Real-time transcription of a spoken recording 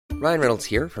Ryan Reynolds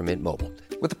here from Mint Mobile.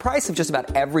 With the price of just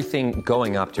about everything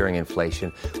going up during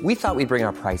inflation, we thought we'd bring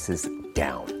our prices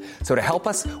down. So to help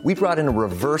us, we brought in a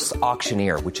reverse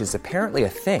auctioneer, which is apparently a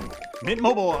thing. Mint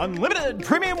Mobile Unlimited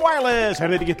Premium Wireless. How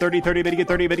to get 30, 30, bit to get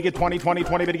 30, bit to get 20, 20,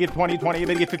 20, bit to get 20, 20,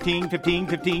 bit to get 15, 15,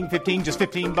 15, 15, just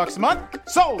 $15 a month?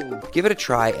 Sold! Give it a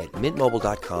try at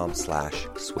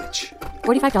mintmobile.com/switch.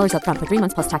 $45 up front for 3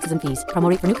 months plus taxes and fees. Promo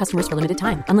rate for new customers for limited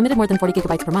time. Unlimited more than 40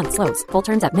 gigabytes per month. Slows full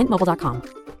terms at mintmobile.com.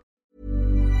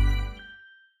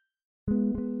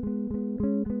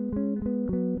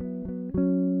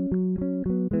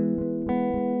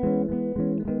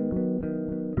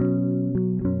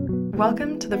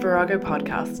 Welcome to the Virago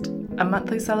Podcast, a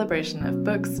monthly celebration of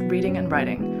books, reading and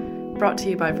writing, brought to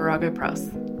you by Virago Press,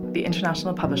 the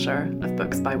international publisher of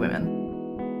books by women.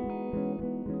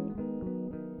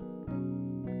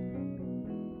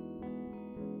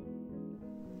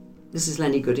 This is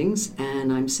Lenny Goodings,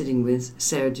 and I'm sitting with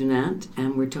Sarah Dunant,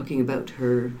 and we're talking about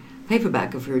her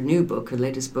paperback of her new book, her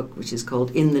latest book, which is called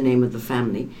In the Name of the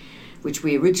Family, which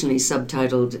we originally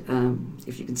subtitled,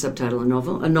 if you can subtitle a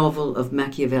novel of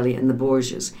Machiavelli and the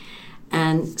Borgias.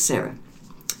 And Sarah,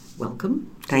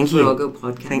 welcome. Thank to you. Virago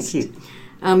Podcast. Thank you.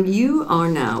 You are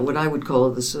now what I would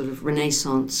call the sort of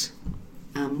Renaissance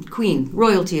queen,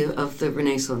 royalty of the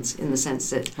Renaissance, in the sense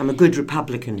that... I'm a good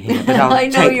Republican here, but I'll I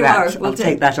know take you that. are. We'll I'll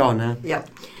take that honour. Yeah.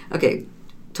 Okay.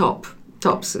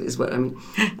 Tops is what I mean.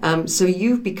 So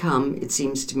you've become, it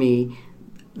seems to me,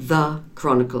 the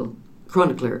chronicler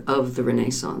of the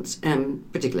Renaissance, and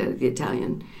particularly the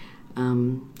Italian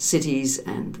cities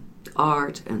and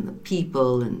art and the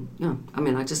people, and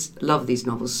I just love these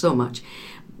novels so much.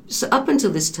 So up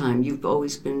until this time, you've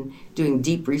always been doing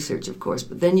deep research, of course,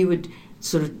 but then you would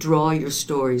sort of draw your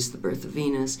stories, The Birth of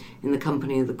Venus, In the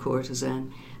Company of the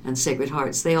Courtesan, and Sacred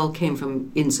Hearts. They all came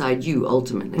from inside you,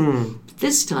 ultimately. But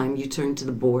this time, you turned to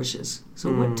the Borgias.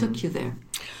 So what took you there?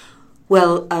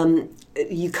 Well,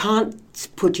 you can't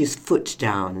put your foot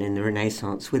down in the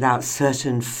Renaissance without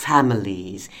certain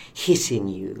families hitting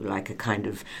you like a kind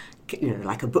of,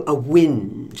 like a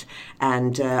wind.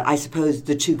 And I suppose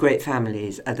the two great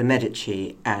families are the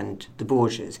Medici and the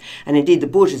Borgias. And indeed, the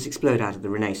Borgias explode out of the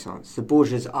Renaissance. The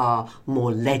Borgias are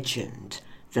more legend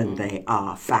than they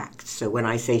are fact. So when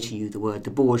I say to you the word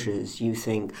the Borgias, you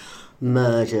think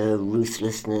murder,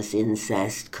 ruthlessness,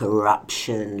 incest,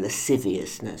 corruption,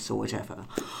 lasciviousness, or whatever.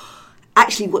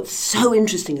 Actually, what's so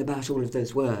interesting about all of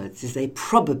those words is they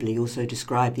probably also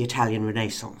describe the Italian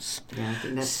Renaissance. Yeah, I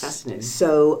think that's fascinating.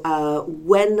 So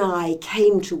when I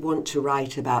came to want to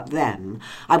write about them,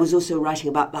 I was also writing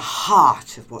about the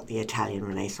heart of what the Italian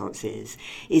Renaissance is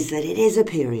that it is a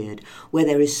period where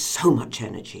there is so much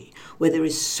energy, where there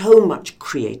is so much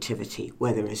creativity,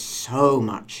 where there is so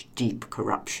much deep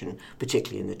corruption,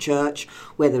 particularly in the church,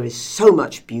 where there is so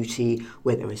much beauty,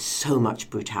 where there is so much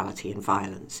brutality and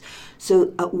violence.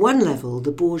 So at one level,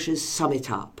 the Borgias sum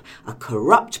it up. A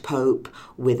corrupt pope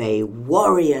with a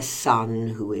warrior son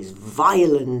who is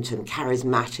violent and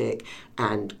charismatic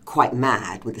and quite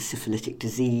mad with a syphilitic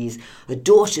disease. A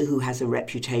daughter who has a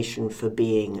reputation for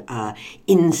being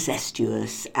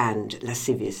incestuous and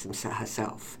lascivious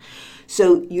herself.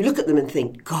 So you look at them and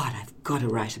think, God, I've got to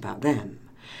write about them.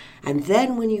 And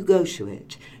then when you go to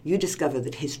it, you discover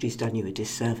that history's done you a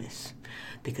disservice,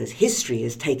 because history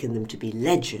has taken them to be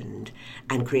legend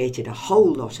and created a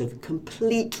whole lot of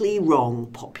completely wrong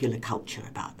popular culture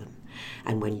about them.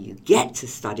 And when you get to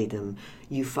study them,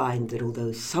 you find that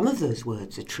although some of those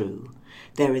words are true,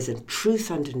 there is a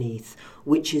truth underneath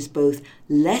which is both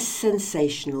less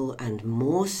sensational and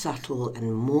more subtle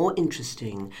and more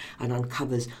interesting, and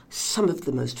uncovers some of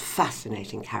the most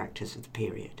fascinating characters of the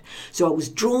period. So I was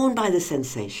drawn by the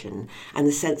sensation and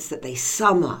the sense that they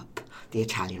sum up the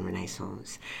Italian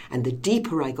Renaissance. And the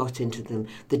deeper I got into them,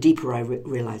 the deeper I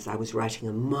realized I was writing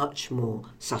a much more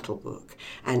subtle book.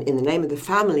 And In the Name of the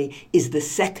Family is the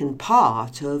second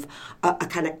part of a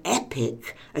kind of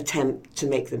epic attempt to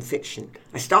make them fiction.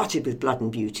 I started with Blood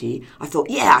and Beauty. I thought,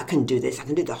 yeah, I can do this. I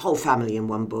can do the whole family in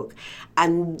one book.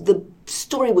 And the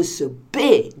story was so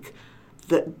big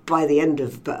that by the end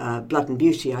of Blood and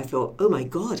Beauty, I thought, oh my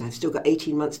God, I've still got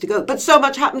 18 months to go. But so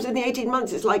much happens in the 18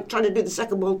 months. It's like trying to do the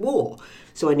Second World War.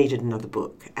 So I needed another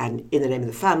book. And In the Name of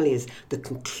the Family is the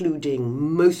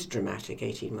concluding, most dramatic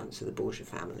 18 months of the Borgia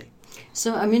family.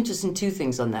 So I'm interested in two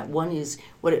things on that. One is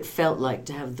what it felt like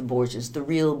to have the Borgias, the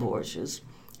real Borgias,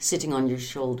 sitting on your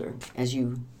shoulder as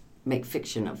you make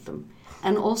fiction of them.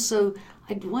 And also,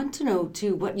 I'd want to know,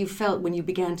 too, what you felt when you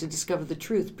began to discover the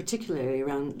truth, particularly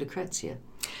around Lucrezia.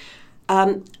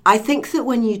 I think that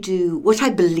when you do, what I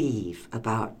believe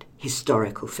about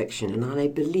historical fiction, and I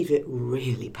believe it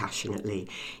really passionately,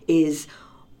 is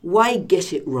why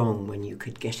get it wrong when you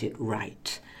could get it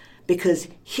right? Because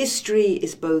history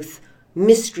is both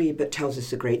mystery but tells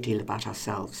us a great deal about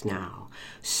ourselves now.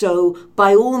 So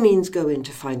by all means go in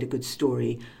to find a good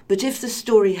story, but if the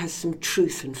story has some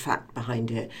truth and fact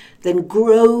behind it, then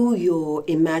grow your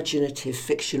imaginative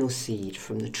fictional seed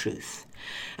from the truth.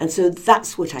 And so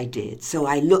that's what I did. So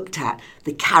I looked at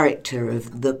the character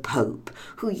of the Pope,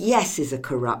 who, yes, is a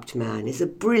corrupt man, is a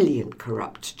brilliant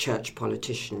corrupt church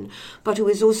politician, but who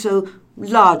is also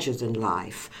larger than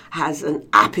life, has an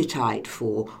appetite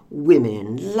for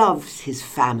women, loves his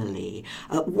family,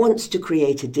 wants to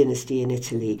create a dynasty in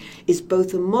Italy, is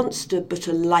both a monster but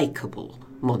a likeable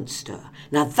monster.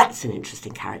 Now that's an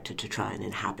interesting character to try and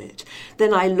inhabit.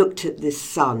 Then I looked at this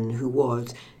son who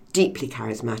was deeply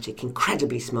charismatic,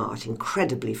 incredibly smart,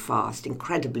 incredibly fast,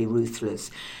 incredibly ruthless,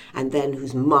 and then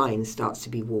whose mind starts to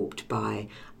be warped by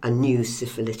a new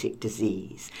syphilitic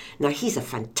disease. Now, he's a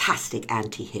fantastic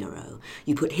anti-hero.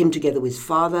 You put him together with his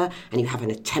father, and you have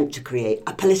an attempt to create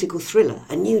a political thriller,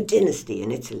 a new dynasty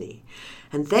in Italy.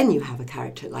 And then you have a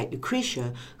character like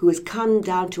Lucretia, who has come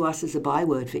down to us as a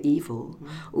byword for evil.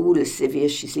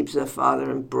 Lascivious, she sleeps with her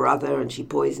father and brother, and she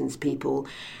poisons people.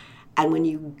 And when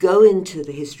you go into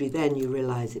the history then, you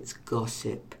realise it's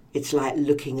gossip. It's like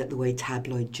looking at the way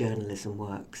tabloid journalism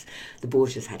works. The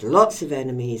Borgias had lots of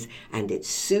enemies, and it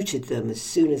suited them as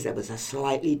soon as there was a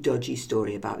slightly dodgy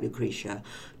story about Lucretia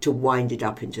to wind it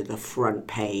up into the front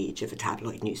page of a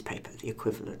tabloid newspaper, the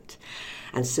equivalent.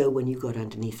 And so when you got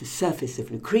underneath the surface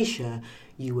of Lucretia,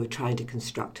 you were trying to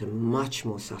construct a much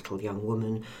more subtle young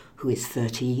woman who is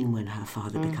 13 when her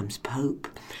father becomes Pope,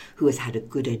 who has had a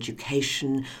good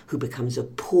education, who becomes a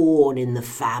pawn in the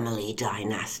family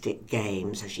dynastic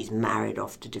game, so she's married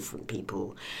off to different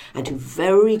people, and who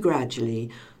very gradually,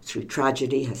 through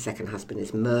tragedy, her second husband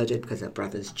is murdered because her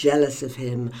brother's jealous of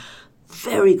him,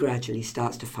 very gradually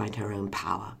starts to find her own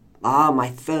power. My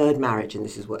third marriage, and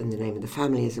this is what In the Name of the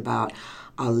Family is about.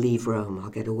 I'll leave Rome. I'll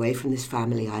get away from this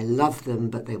family. I love them,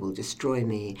 but they will destroy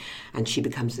me. And she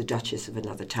becomes the Duchess of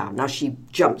another town. Now, she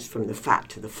jumps from the fat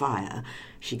to the fire.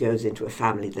 She goes into a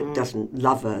family that doesn't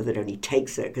love her, that only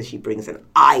takes her because she brings an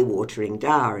eye-watering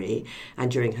dowry. And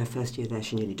during her first year there,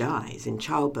 she nearly dies in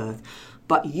childbirth.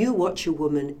 But you watch a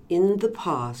woman in the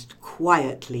past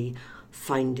quietly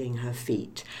finding her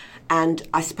feet. And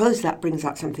I suppose that brings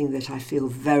out something that I feel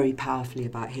very powerfully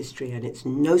about history, and it's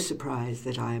no surprise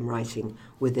that I am writing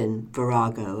within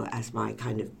Virago as my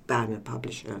kind of banner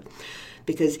publisher,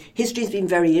 because history's been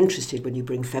very interested when you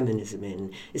bring feminism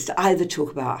in, is to either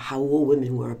talk about how all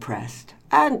women were oppressed,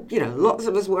 and, lots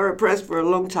of us were oppressed for a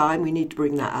long time, we need to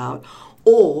bring that out,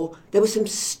 or there were some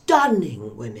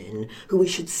stunning women who we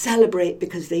should celebrate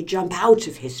because they jump out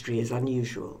of history as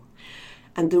unusual.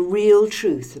 And the real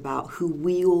truth about who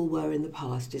we all were in the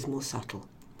past is more subtle.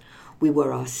 We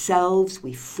were ourselves,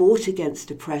 we fought against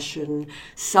oppression,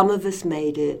 some of us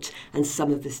made it and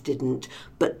some of us didn't,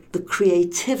 but the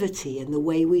creativity and the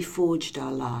way we forged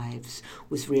our lives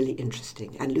was really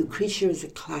interesting. And Lucretia is a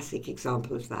classic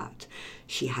example of that.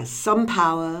 She has some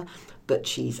power, but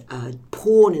she's a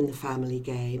pawn in the family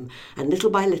game, and little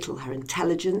by little her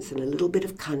intelligence and a little bit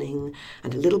of cunning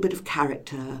and a little bit of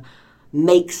character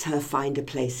makes her find a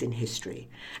place in history.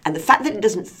 And the fact that it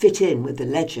doesn't fit in with the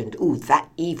legend, that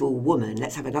evil woman,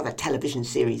 let's have another television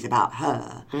series about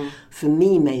her, for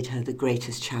me made her the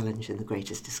greatest challenge and the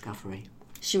greatest discovery.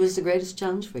 She was the greatest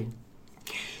challenge for you?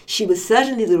 She was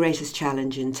certainly the greatest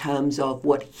challenge in terms of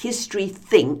what history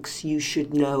thinks you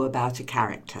should know about a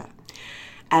character.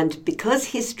 And because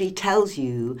history tells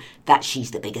you that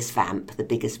she's the biggest vamp, the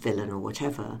biggest villain or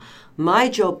whatever, my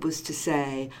job was to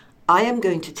say, I am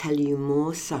going to tell you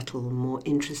more subtle, more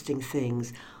interesting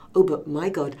things. But my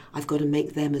God, I've got to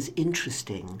make them as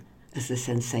interesting as the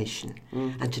sensation.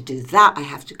 And to do that, I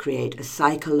have to create a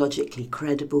psychologically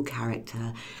credible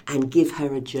character and give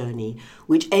her a journey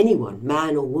which anyone,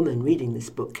 man or woman, reading this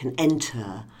book can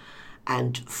enter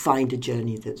and find a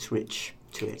journey that's rich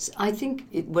to it. I think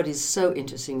what is so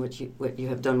interesting, what you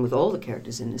have done with all the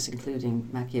characters in this, including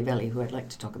Machiavelli, who I'd like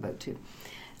to talk about too,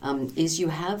 is you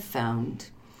have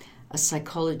found a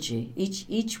psychology.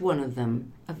 Each one of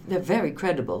them, they're very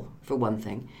credible for one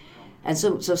thing, and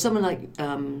so someone like,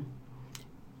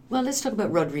 let's talk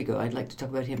about Rodrigo. I'd like to talk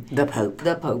about him. The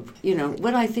Pope.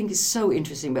 What I think is so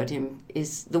interesting about him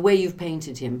is the way you've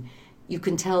painted him. You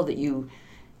can tell that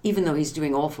even though he's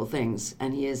doing awful things,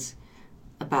 and he is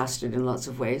a bastard in lots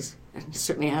of ways, and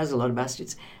certainly has a lot of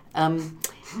bastards.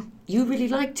 You really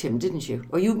liked him, didn't you?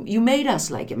 Or you made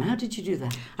us like him. How did you do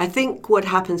that? I think what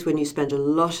happens when you spend a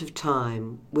lot of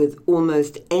time with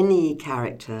almost any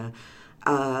character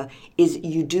is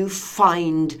you do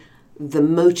find the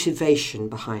motivation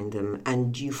behind them,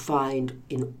 and you find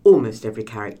in almost every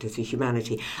character the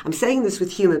humanity. I'm saying this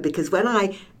with humour because when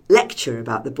I lecture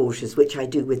about the Borgias, which I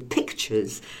do with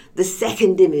pictures, the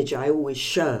second image I always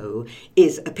show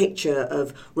is a picture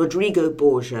of Rodrigo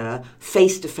Borgia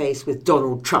face to face with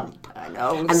Donald Trump. I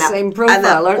know, and same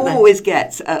profile, aren't they? Always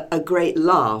gets a great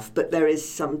laugh, but there is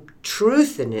some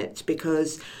truth in it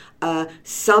because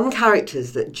some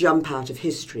characters that jump out of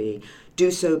history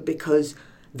do so because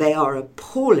they are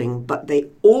appalling, but they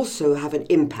also have an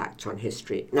impact on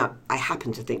history. Now, I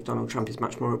happen to think Donald Trump is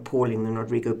much more appalling than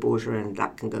Rodrigo Borgia, and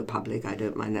that can go public. I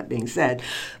don't mind that being said.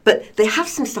 But they have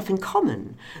some stuff in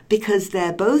common because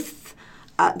they both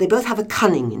have a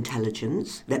cunning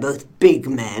intelligence. They're both big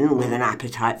men with an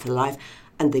appetite for life,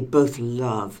 and they both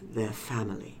love their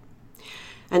family.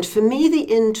 And for me, the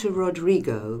inn to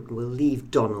Rodrigo, we'll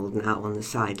leave Donald now on the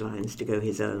sidelines to go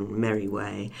his own merry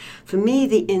way. For me,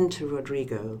 the inn to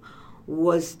Rodrigo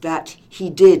was that he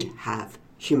did have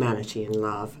humanity and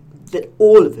love that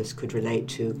all of us could relate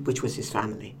to, which was his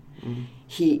family. Mm.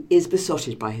 He is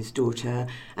besotted by his daughter,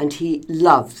 and he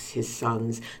loves his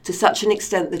sons to such an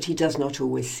extent that he does not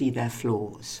always see their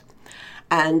flaws.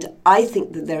 And I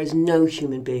think that there is no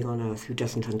human being on earth who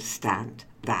doesn't understand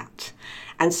that.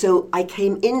 And so I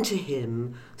came into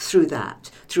him through that,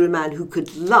 through a man who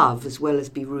could love as well as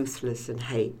be ruthless and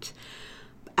hate.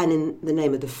 And in the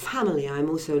name of the family, I'm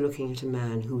also looking at a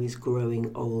man who is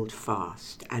growing old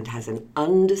fast and has an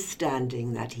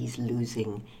understanding that he's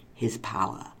losing his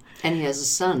power. And he has a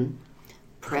son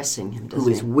pressing him, doesn't he?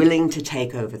 Who is willing to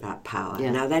take over that power. Yeah.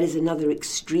 Now, that is another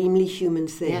extremely human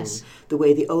thing. Yes. The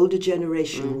way the older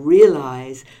generation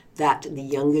realise that the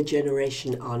younger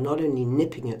generation are not only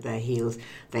nipping at their heels,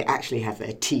 they actually have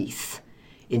their teeth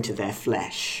into their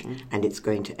flesh, and it's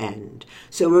going to end.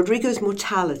 So Rodrigo's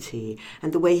mortality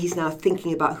and the way he's now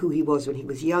thinking about who he was when he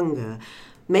was younger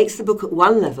makes the book at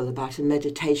one level about a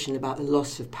meditation about the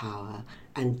loss of power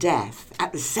and death,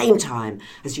 at the same time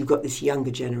as you've got this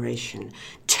younger generation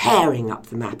tearing up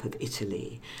the map of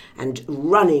Italy and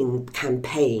running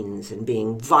campaigns and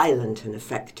being violent and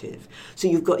effective. So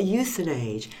you've got youth and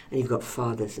age, and you've got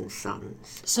fathers and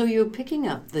sons. So you're picking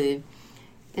up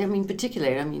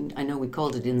particularly, I know we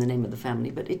called it In the Name of the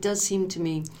Family, but it does seem to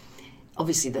me,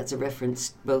 obviously that's a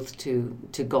reference both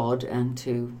to God and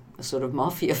to a sort of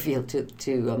mafia feel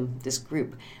to this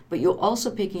group, but you're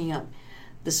also picking up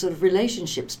the sort of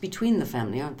relationships between the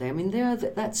family, aren't they? I mean,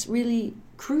 that's really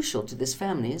crucial to this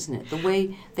family, isn't it? The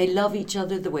way they love each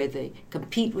other, the way they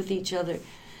compete with each other.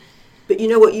 But you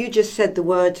know what, you just said the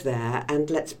word there, and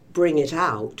let's bring it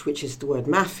out, which is the word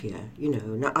mafia.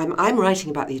 Now I'm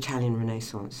writing about the Italian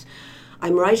Renaissance.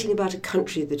 I'm writing about a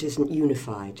country that isn't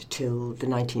unified till the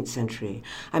 19th century.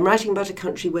 I'm writing about a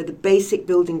country where the basic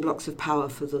building blocks of power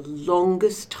for the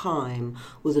longest time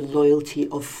were the loyalty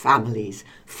of families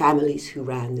who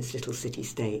ran this little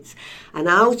city-states. And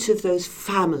out of those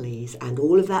families and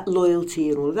all of that loyalty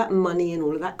and all of that money and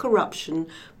all of that corruption,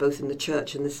 both in the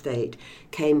church and the state,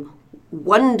 came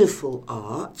wonderful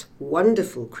art,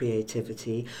 wonderful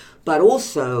creativity, but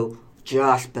also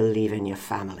just believe in your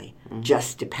family.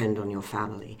 Just depend on your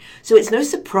family. So it's no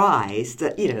surprise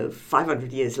that,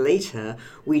 500 years later,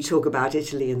 we talk about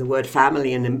Italy and the word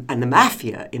family and the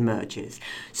mafia emerges.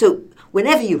 So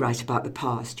whenever you write about the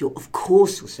past, you're of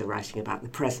course also writing about the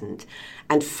present.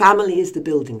 And family is the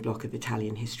building block of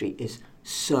Italian history, is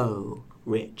so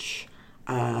rich.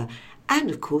 And,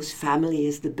 of course, family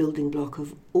is the building block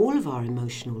of all of our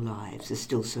emotional lives, is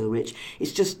still so rich.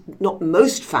 It's just not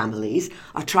most families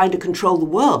are trying to control the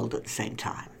world at the same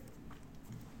time.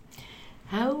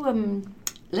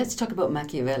 Let's talk about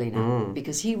Machiavelli now,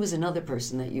 because he was another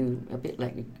person that you, a bit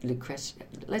like Lucrezia.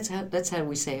 That's how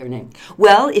we say her name.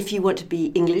 Well, if you want to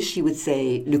be English, you would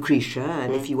say Lucretia,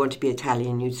 and if you want to be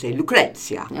Italian, you'd say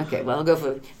Lucrezia. Okay, well, I'll go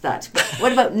for that. But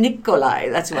what about Nicolai?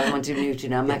 That's what I want to move to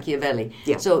now, Machiavelli.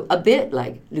 Yeah. So a bit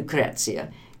like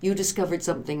Lucrezia, you discovered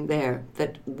something there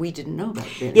that we didn't know about.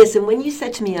 Really. Yes, and when you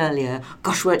said to me earlier,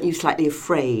 gosh, weren't you slightly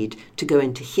afraid to go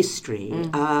into history?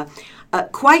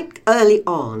 Quite early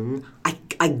on,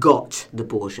 I got the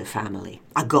Borgia family.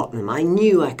 I got them. I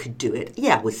knew I could do it.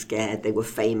 Yeah, I was scared. They were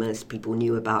famous. People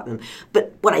knew about them.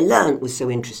 But what I learned was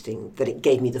so interesting that it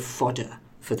gave me the fodder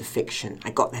for the fiction. I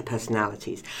got their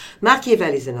personalities.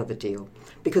 Machiavelli's another deal,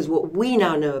 because what we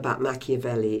now know about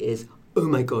Machiavelli is oh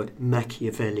my God,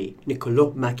 Machiavelli,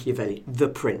 Niccolò Machiavelli, the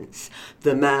prince,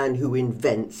 the man who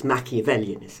invents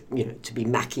Machiavellianism, to be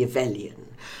Machiavellian.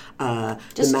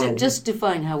 Just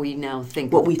define how we now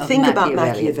think what we think about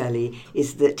Machiavelli. Machiavelli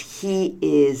is that he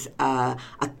is a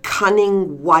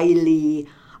cunning, wily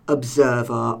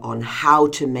observer on how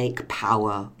to make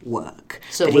power work.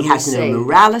 So that he has no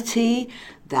morality,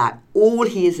 that all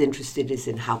he is interested is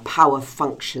in how power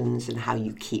functions and how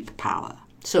you keep power.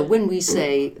 So when we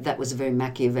say that was a very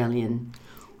Machiavellian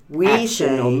we action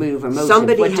say or move or motive,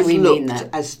 somebody what has do we mean looked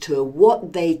that? as to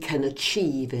what they can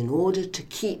achieve in order to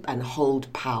keep and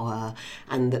hold power,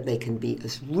 and that they can be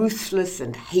as ruthless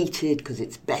and hated because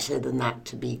it's better than that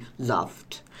to be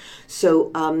loved.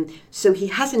 So he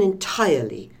has an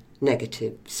entirely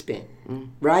negative spin,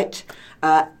 right?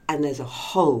 And there's a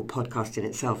whole podcast in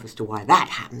itself as to why that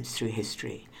happens through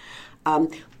history.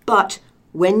 But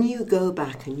when you go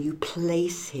back and you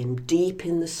place him deep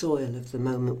in the soil of the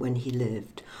moment when he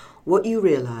lived, what you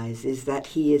realize is that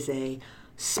he is a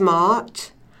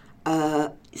smart,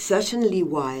 certainly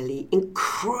wily,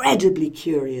 incredibly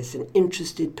curious and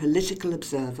interested political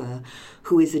observer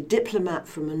who is a diplomat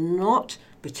from a not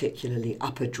particularly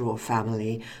upper drawer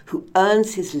family who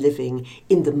earns his living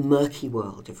in the murky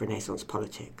world of Renaissance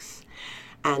politics.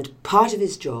 And part of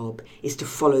his job is to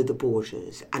follow the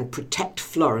Borgias and protect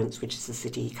Florence, which is the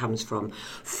city he comes from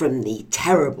the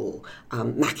terrible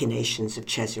machinations of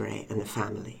Cesare and the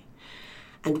family.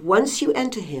 And once you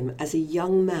enter him as a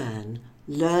young man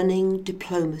learning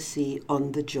diplomacy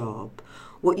on the job,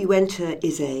 what you enter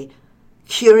is a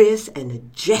curious,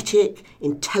 energetic,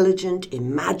 intelligent,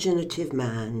 imaginative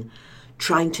man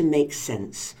trying to make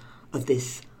sense of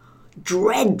this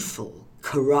dreadful,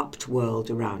 corrupt world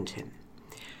around him.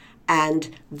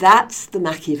 And that's the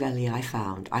Machiavelli I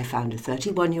found. I found a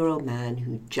 31-year-old man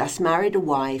who just married a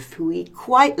wife who he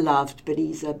quite loved, but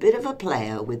he's a bit of a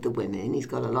player with the women. He's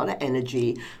got a lot of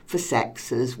energy for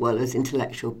sex as well as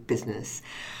intellectual business.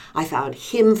 I found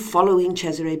him following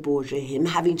Cesare Borgia, him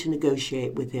having to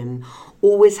negotiate with him,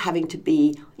 always having to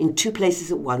be in two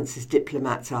places at once, as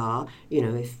diplomats are.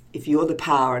 If you're the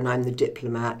power and I'm the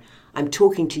diplomat, I'm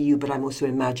talking to you, but I'm also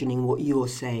imagining what you're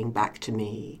saying back to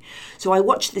me. So I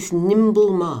watched this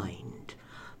nimble mind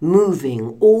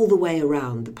moving all the way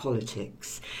around the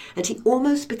politics. And he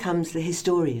almost becomes the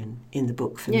historian in the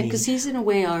book for me. Yeah, because he's in a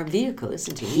way our vehicle,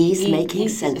 isn't he? He's making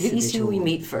sense of it all. He's who we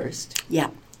meet first.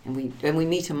 Yeah. And we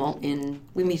meet him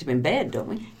in bed, don't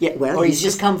we? Yeah, well, or he's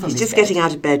just come from. He's his just bed. getting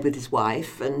out of bed with his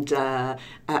wife, and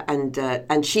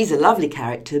she's a lovely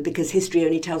character because history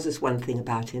only tells us one thing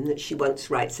about him: that she once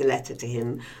writes a letter to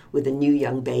him with a new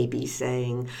young baby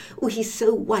saying, "Oh, he's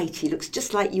so white, he looks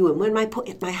just like you, and when I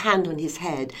put my hand on his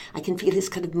head, I can feel his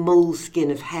kind of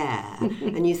moleskin of hair."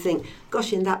 And you think,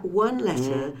 gosh, in that one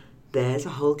letter. There's a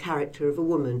whole character of a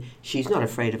woman. She's not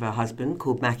afraid of her husband,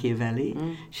 called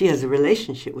Machiavelli. She has a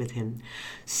relationship with him.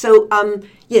 So,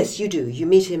 yes, you do. You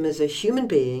meet him as a human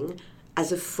being,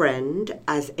 as a friend,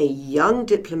 as a young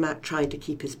diplomat trying to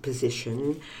keep his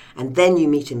position, and then you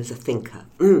meet him as a thinker.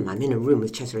 I'm in a room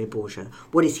with Cesare Borgia.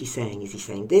 What is he saying? Is he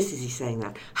saying this? Is he saying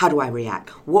that? How do I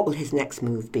react? What will his next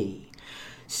move be?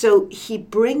 So he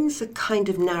brings a kind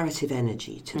of narrative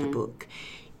energy to the book.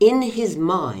 In his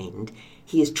mind,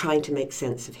 he is trying to make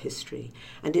sense of history.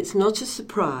 And it's not a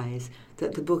surprise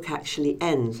that the book actually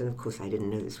ends, and of course I didn't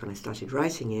know this when I started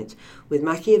writing it, with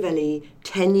Machiavelli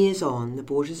 10 years on. The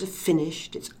Borgias are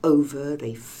finished, it's over,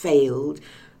 they failed.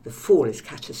 The fall is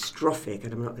catastrophic,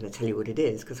 and I'm not going to tell you what it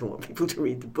is because I want people to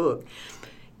read the book.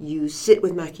 You sit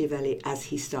with Machiavelli as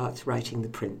he starts writing The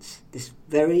Prince, this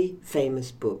very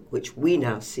famous book, which we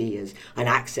now see as an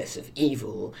access of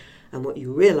evil. And what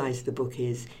you realise the book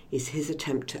is his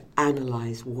attempt to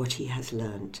analyse what he has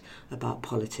learnt about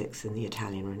politics in the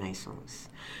Italian Renaissance.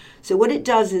 So what it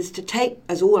does is to take,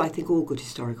 as I think all good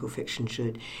historical fiction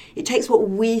should, it takes what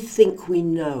we think we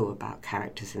know about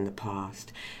characters in the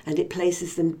past and it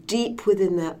places them deep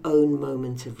within their own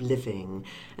moment of living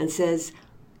and says,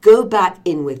 go back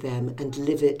in with them and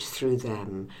live it through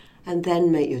them. And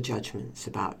then make your judgments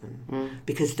about them.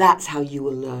 Because that's how you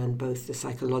will learn both the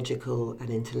psychological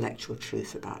and intellectual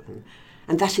truth about them.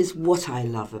 And that is what I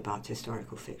love about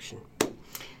historical fiction.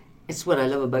 It's what I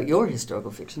love about your historical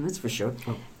fiction, that's for sure.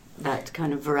 That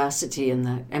kind of veracity and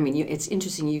that. I mean, it's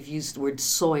interesting you've used the word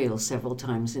soil several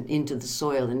times, and into the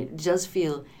soil. And it does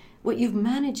feel, what you've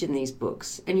managed in these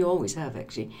books, and you always have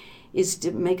actually, is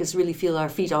to make us really feel our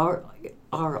feet are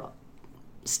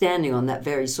standing on that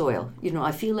very soil.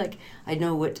 I feel like I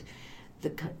know what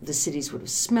the cities would have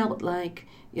smelt like.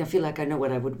 I feel like I know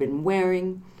what I would have been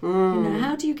wearing.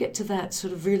 How do you get to that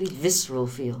sort of really visceral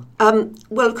feel?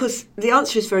 Well, of course, the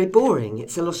answer is very boring.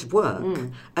 It's a lot of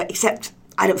work. Except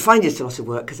I don't find it a lot of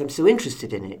work because I'm so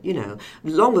interested in it.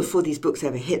 Long before these books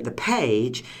ever hit the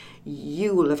page,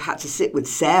 you will have had to sit with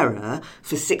Sarah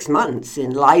for 6 months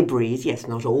in libraries. Yes,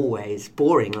 not always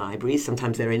boring libraries.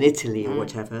 Sometimes they're in Italy or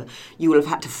whatever. You will have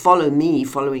had to follow me,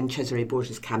 following Cesare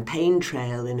Borgia's campaign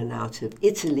trail in and out of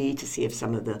Italy to see if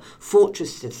some of the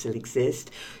fortresses still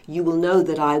exist. You will know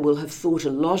that I will have thought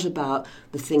a lot about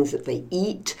the things that they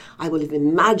eat. I will have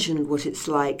imagined what it's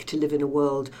like to live in a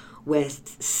world where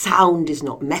sound is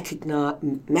not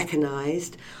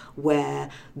mechanized, where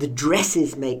the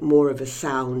dresses make more of a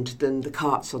sound than the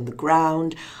carts on the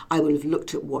ground. I will have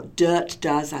looked at what dirt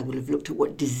does. I will have looked at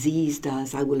what disease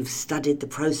does. I will have studied the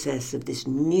process of this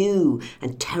new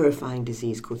and terrifying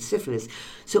disease called syphilis.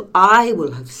 So I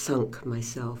will have sunk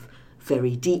myself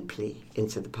very deeply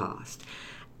into the past.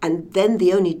 And then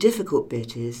the only difficult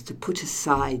bit is to put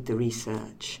aside the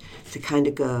research, to kind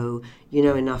of go, you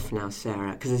know enough now,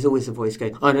 Sarah, because there's always a voice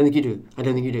going, I don't think you do, I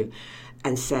don't think you do,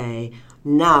 and say,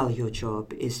 now your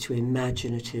job is to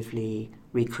imaginatively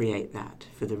recreate that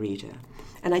for the reader.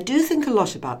 And I do think a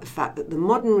lot about the fact that the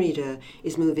modern reader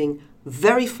is moving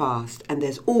very fast and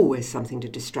there's always something to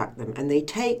distract them, and they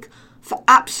take for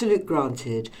absolute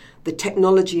granted the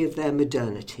technology of their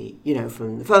modernity,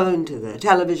 from the phone to the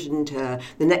television to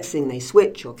the next thing they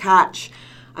switch or catch.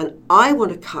 And I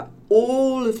want to cut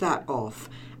all of that off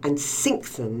and sink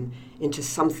them into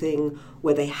something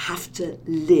where they have to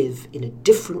live in a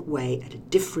different way, at a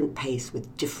different pace,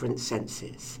 with different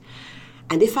senses.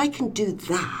 And if I can do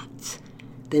that,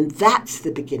 then that's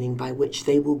the beginning by which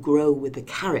they will grow with the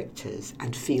characters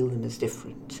and feel them as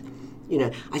different.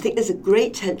 I think there's a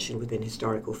great tension within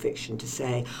historical fiction to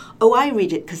say, oh, I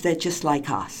read it because they're just like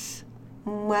us.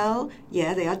 Well,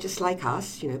 yeah, they are just like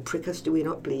us. Prick us, do we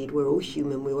not bleed? We're all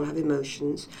human, we all have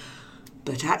emotions.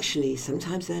 But actually,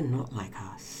 sometimes they're not like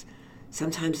us.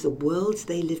 Sometimes the worlds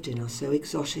they lived in are so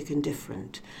exotic and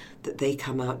different that they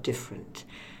come out different.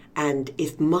 And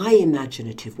if my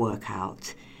imaginative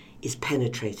workout is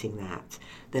penetrating that,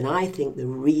 then I think the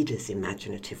reader's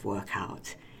imaginative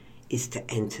workout is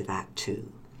to enter that too.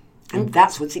 And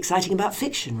that's what's exciting about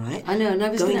fiction, right? I know, and I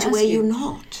was going to where you're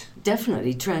not.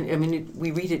 Definitely.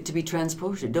 We read it to be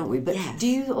transported, don't we? But yes. Do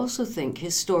you also think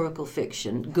historical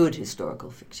fiction, good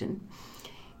historical fiction,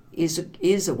 is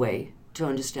a way to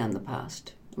understand the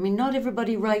past? Not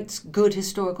everybody writes good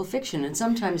historical fiction, and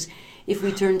sometimes if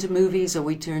we turn to movies or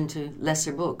we turn to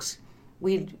lesser books,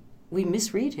 we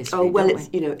misread history. Oh, well,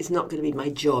 don't we? It's not going to be my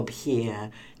job here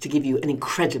to give you an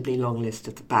incredibly long list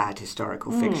of the bad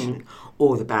historical fiction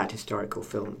or the bad historical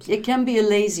films. It can be a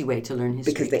lazy way to learn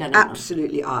history, because they can it not?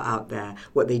 Absolutely are out there.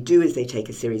 What they do is they take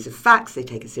a series of facts, they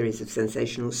take a series of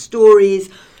sensational stories,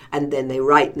 and then they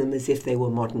write them as if they were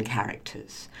modern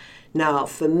characters. Now,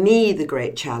 for me, the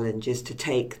great challenge is to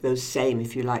take those same,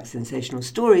 if you like, sensational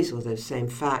stories or those same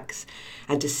facts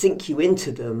and to sink you into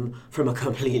them from a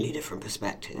completely different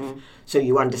perspective. So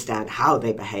you understand how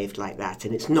they behaved like that,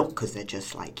 and it's not because they're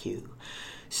just like you.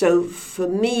 So for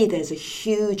me, there's a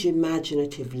huge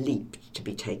imaginative leap to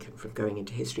be taken from going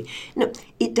into history. No,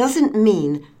 it doesn't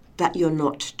mean that you're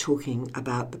not talking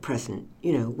about the present.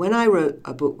 When I wrote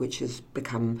a book which has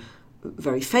become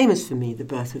very famous for me, The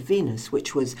Birth of Venus,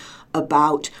 which was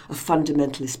about a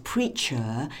fundamentalist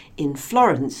preacher in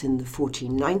Florence in the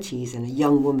 1490s and a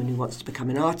young woman who wants to become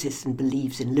an artist and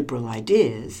believes in liberal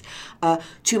ideas.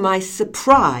 To my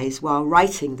surprise, while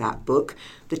writing that book,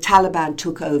 the Taliban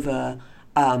took over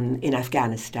in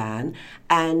Afghanistan,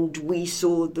 and we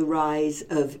saw the rise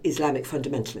of Islamic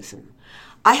fundamentalism.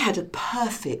 I had a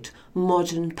perfect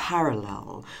modern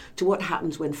parallel to what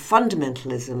happens when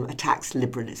fundamentalism attacks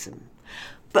liberalism.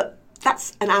 But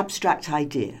that's an abstract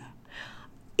idea.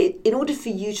 In order for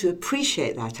you to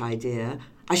appreciate that idea,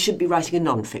 I should be writing a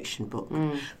non-fiction book.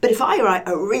 But if I write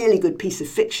a really good piece of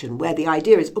fiction where the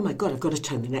idea is, oh my God, I've got to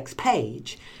turn the next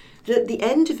page, that at the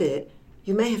end of it,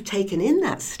 you may have taken in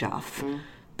that stuff,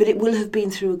 but it will have been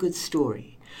through a good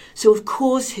story. So, of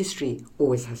course, history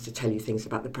always has to tell you things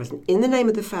about the present. In the Name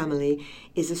of the Family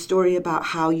is a story about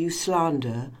how you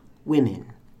slander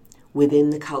women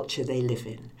within the culture they live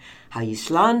in. How you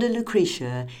slander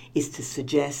Lucretia is to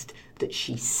suggest that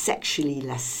she's sexually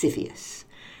lascivious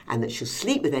and that she'll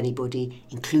sleep with anybody,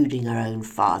 including her own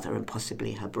father and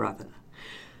possibly her brother.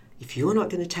 If you're not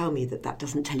going to tell me that that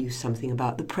doesn't tell you something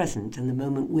about the present and the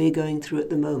moment we're going through at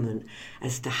the moment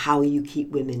as to how you keep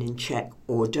women in check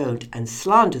or don't and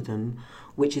slander them,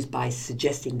 which is by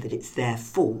suggesting that it's their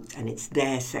fault and it's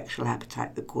their sexual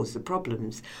appetite that caused the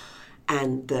problems,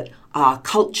 and that our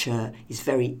culture is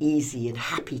very easy and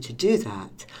happy to do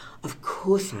that, of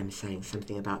course I'm saying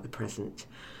something about the present.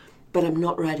 But I'm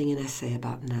not writing an essay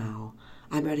about now.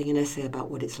 I'm writing an essay about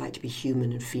what it's like to be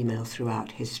human and female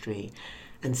throughout history.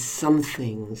 And some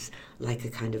things, like a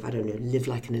kind of, live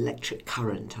like an electric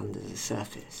current under the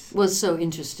surface. Well, it's so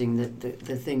interesting that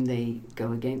the thing they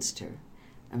go against her,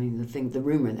 the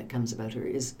rumour that comes about her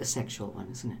is a sexual one,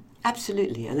 isn't it?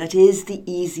 Absolutely, and that is the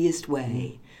easiest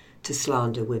way to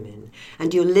slander women.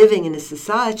 And you're living in a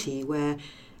society where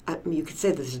you could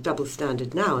say there's a double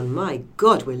standard now, and my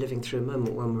God, we're living through a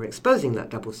moment when we're exposing that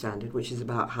double standard, which is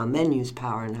about how men use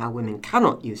power and how women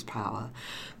cannot use power.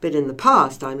 But in the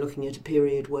past, I'm looking at a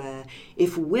period where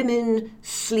if women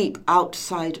sleep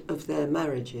outside of their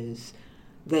marriages,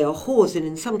 they are whores and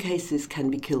in some cases can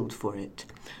be killed for it.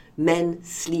 Men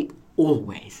sleep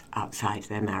always outside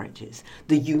their marriages.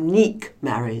 The unique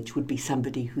marriage would be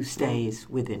somebody who stays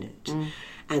within it.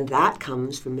 And that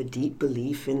comes from a deep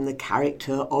belief in the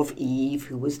character of Eve,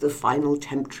 who was the final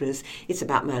temptress. It's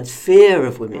about man's fear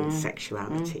of women's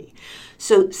sexuality.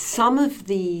 So some of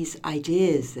these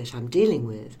ideas that I'm dealing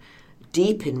with,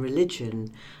 deep in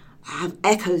religion, have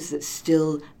echoes that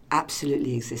still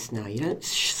absolutely exist now. You don't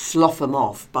slough them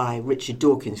off by Richard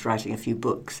Dawkins writing a few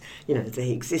books.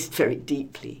 They exist very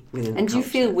deeply within the culture. And do you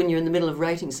feel when you're in the middle of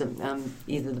writing some,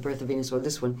 either The Birth of Venus or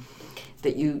this one,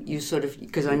 that you sort of,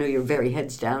 because I know you're very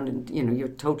heads down and, you're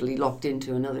totally locked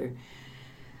into another,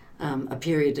 a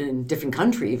period in a different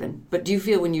country even, but do you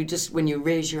feel when you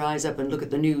raise your eyes up and look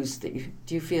at the news, do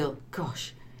you feel,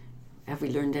 gosh, have we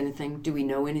learned anything? Do we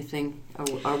know anything?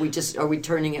 Are we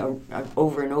turning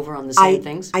over and over on the same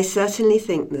things? I certainly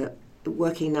think that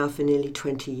working now for nearly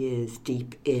 20 years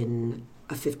deep in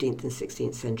a 15th and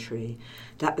 16th century,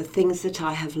 that the things that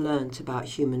I have learnt about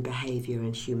human behaviour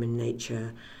and human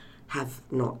nature have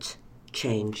not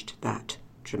changed that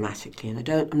dramatically. And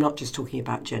I'm not just talking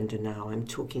about gender now, I'm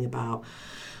talking about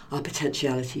our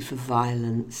potentiality for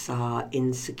violence, our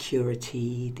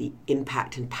insecurity, the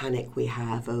impact and panic we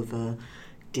have over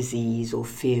disease or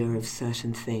fear of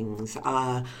certain things.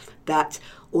 That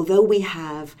although we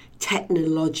have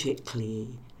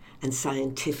technologically and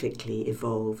scientifically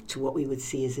evolved to what we would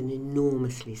see as an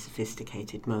enormously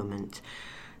sophisticated moment,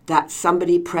 that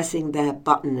somebody pressing their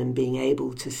button and being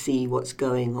able to see what's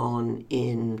going on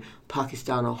in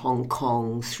Pakistan or Hong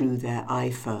Kong through their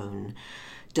iPhone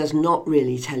does not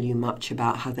really tell you much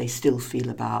about how they still feel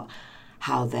about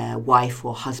how their wife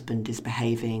or husband is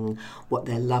behaving, what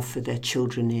their love for their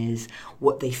children is,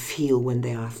 what they feel when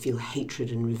they feel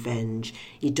hatred and revenge.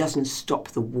 It doesn't stop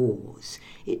the wars.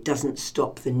 It doesn't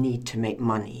stop the need to make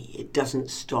money. It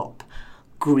doesn't stop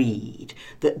greed.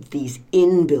 That these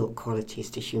inbuilt qualities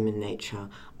to human nature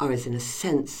are, as in a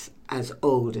sense, as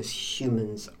old as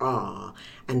humans are,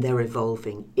 and they're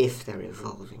evolving, if they're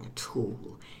evolving at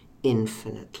all,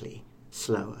 infinitely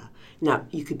slower. Now,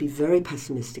 you could be very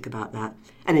pessimistic about that,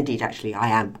 and indeed, actually, I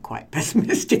am quite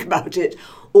pessimistic about it,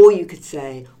 or you could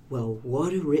say, well,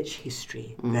 what a rich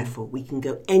history, therefore we can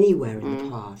go anywhere in the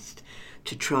past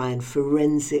to try and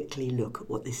forensically look at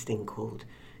what this thing called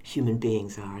human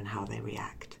beings are and how they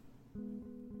react.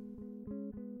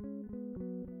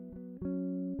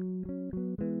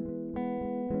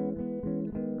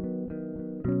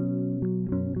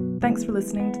 Thanks for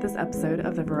listening to this episode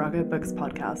of the Virago Books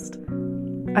podcast.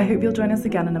 I hope you'll join us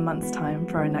again in a month's time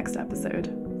for our next episode,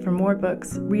 for more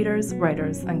books, readers,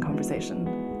 writers, and conversation.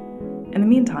 In the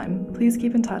meantime, please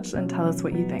keep in touch and tell us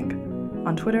what you think,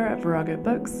 on Twitter at Virago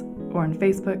Books or on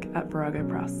Facebook at Virago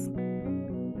Press.